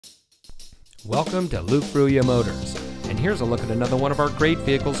Welcome to Luke Fruia Motors, and here's a look at another one of our great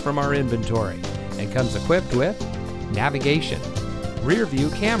vehicles from our inventory, and comes equipped with navigation, rear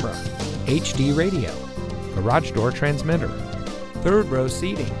view camera, HD radio, garage door transmitter, third row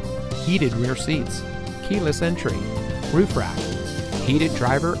seating, heated rear seats, keyless entry, roof rack, heated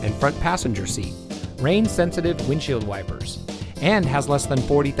driver and front passenger seat, rain sensitive windshield wipers, and has less than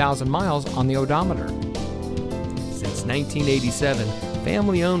 40,000 miles on the odometer. Since 1987,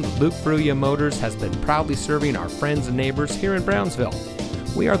 family-owned Luke Fruia Motors has been proudly serving our friends and neighbors here in Brownsville.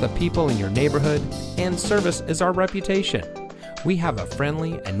 We are the people in your neighborhood, and service is our reputation. We have a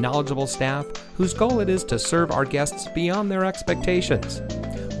friendly and knowledgeable staff whose goal it is to serve our guests beyond their expectations.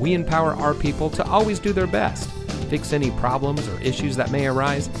 We empower our people to always do their best, fix any problems or issues that may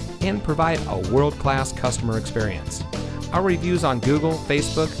arise, and provide a world-class customer experience. Our reviews on Google,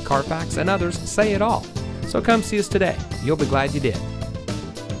 Facebook, Carfax, and others say it all. So come see us today. You'll be glad you did.